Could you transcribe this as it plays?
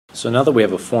So now that we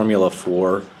have a formula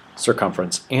for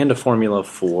circumference and a formula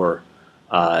for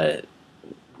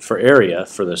area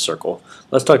for the circle,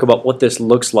 let's talk about what this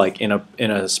looks like in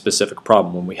a specific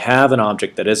problem when we have an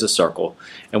object that is a circle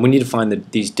and we need to find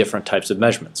these different types of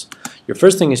measurements. Your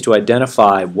first thing is to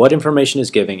identify what information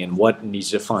is giving and what needs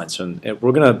to define. So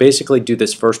we're going to basically do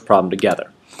this first problem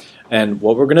together. And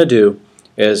what we're going to do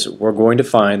is we're going to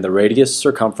find the radius,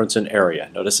 circumference, and area.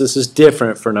 Notice this is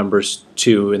different for numbers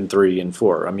 2 and 3 and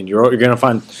 4. I mean, you're going to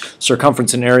find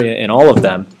circumference and area in all of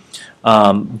them,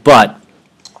 but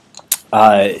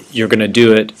you're going to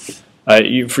do it,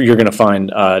 you're going to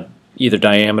find either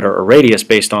diameter or radius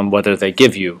based on whether they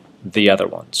give you the other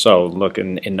one. So look,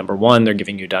 in number 1 they're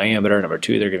giving you diameter, number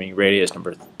 2 they're giving you radius,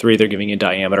 number 3 they're giving you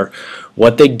diameter.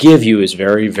 What they give you is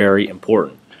very, very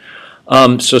important.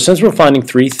 So since we're finding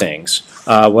 3 things,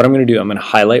 what I'm going to do, I'm going to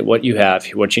highlight what you have,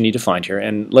 what you need to find here,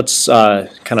 and let's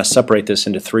kind of separate this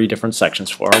into 3 different sections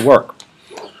for our work.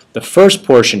 The first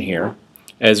portion here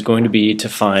is going to be to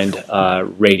find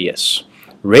radius.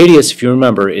 Radius, if you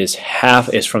remember, is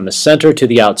from the center to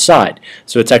the outside,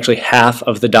 so it's actually half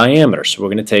of the diameter. So we're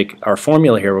going to take our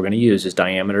formula here we're going to use is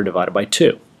diameter divided by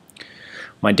 2.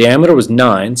 My diameter was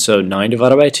 9, so 9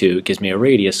 divided by 2 gives me a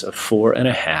radius of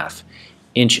 4.5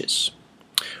 inches.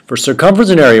 For circumference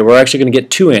and area, we're actually going to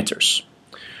get 2 answers.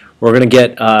 We're going to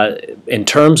get, in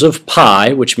terms of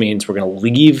pi, which means we're going to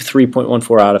leave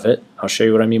 3.14 out of it. I'll show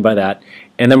you what I mean by that.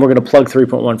 And then we're going to plug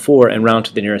 3.14 and round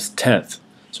to the nearest tenth.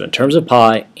 So in terms of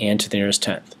pi and to the nearest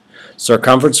tenth.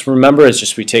 Circumference, remember, is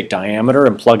just we take diameter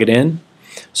and plug it in.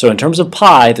 So in terms of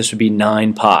pi, this would be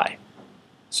 9 pi.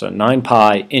 So 9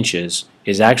 pi inches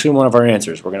is actually one of our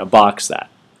answers. We're going to box that.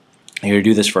 You're going to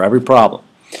do this for every problem.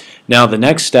 Now the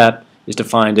next step is to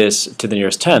find this to the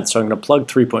nearest tenth. So I'm going to plug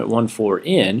 3.14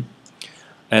 in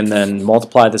and then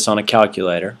multiply this on a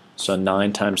calculator. So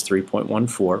 9 times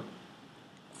 3.14.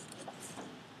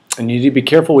 And you need to be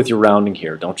careful with your rounding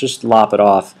here. Don't just lop it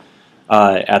off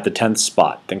at the 10th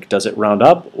spot. Think, does it round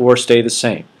up or stay the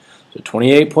same? So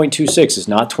 28.26 is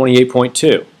not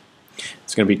 28.2.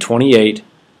 It's going to be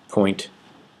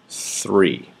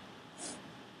 28.3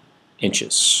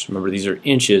 inches. Remember, these are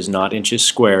inches, not inches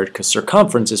squared, because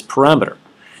circumference is perimeter.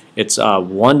 It's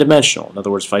one-dimensional. In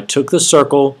other words, if I took the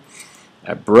circle,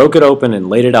 I broke it open and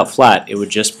laid it out flat, it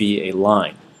would just be a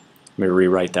line. Let me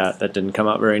rewrite that. That didn't come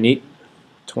out very neat.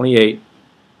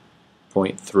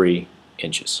 28.3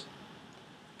 inches.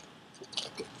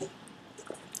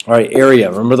 All right, area.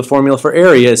 Remember the formula for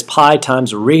area is pi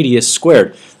times radius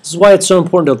squared. This is why it's so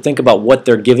important to think about what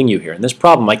they're giving you here. In this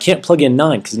problem, I can't plug in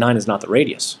 9 because 9 is not the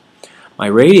radius. My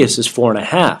radius is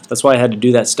 4.5. That's why I had to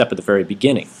do that step at the very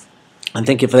beginning. I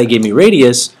think if they gave me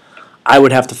radius, I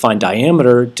would have to find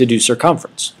diameter to do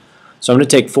circumference. So I'm going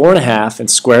to take 4.5 and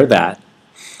square that,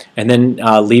 and then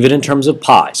leave it in terms of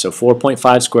pi. So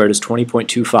 4.5 squared is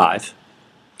 20.25.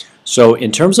 So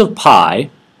in terms of pi,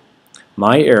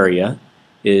 my area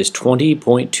is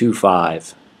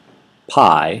 20.25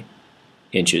 pi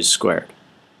inches squared.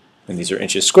 And these are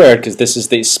inches squared because this is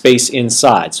the space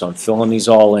inside, so I'm filling these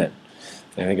all in.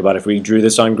 And think about if we drew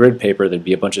this on grid paper, there'd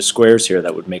be a bunch of squares here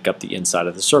that would make up the inside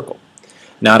of the circle.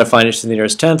 Now to find it to the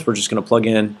nearest tenth, we're just going to plug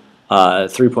in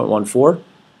 3.14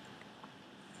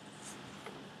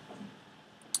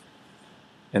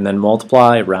 and then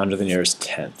multiply round to the nearest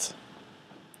tenth.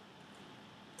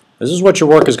 This is what your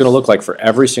work is going to look like for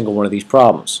every single one of these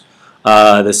problems.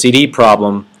 The CD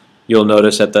problem, you'll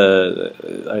notice at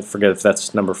I forget if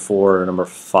that's number 4 or number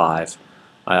 5.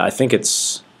 I think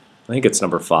it's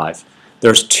number 5.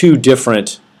 There's 2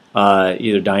 different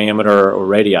either diameter or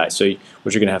radii. So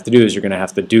what you're going to have to do is you're going to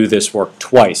have to do this work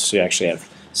twice. So you actually have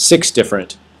 6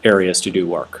 different areas to do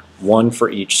work, 1 for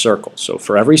each circle. So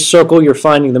for every circle you're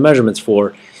finding the measurements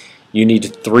for, you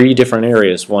need 3 different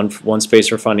areas. One space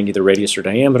for finding either radius or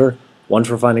diameter, 1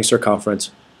 for finding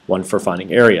circumference, 1 for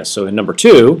finding area. So in number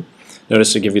 2,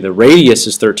 notice to give you the radius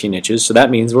is 13 inches, so that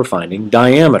means we're finding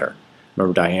diameter.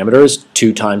 Remember, diameter is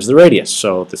 2 times the radius,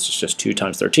 so this is just 2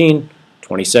 times 13,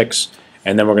 26,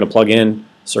 and then we're going to plug in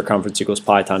circumference equals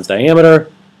pi times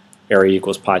diameter, area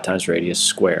equals pi times radius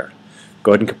squared.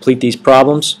 Go ahead and complete these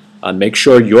problems. Make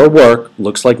sure your work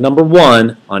looks like number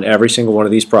 1 on every single one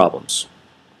of these problems.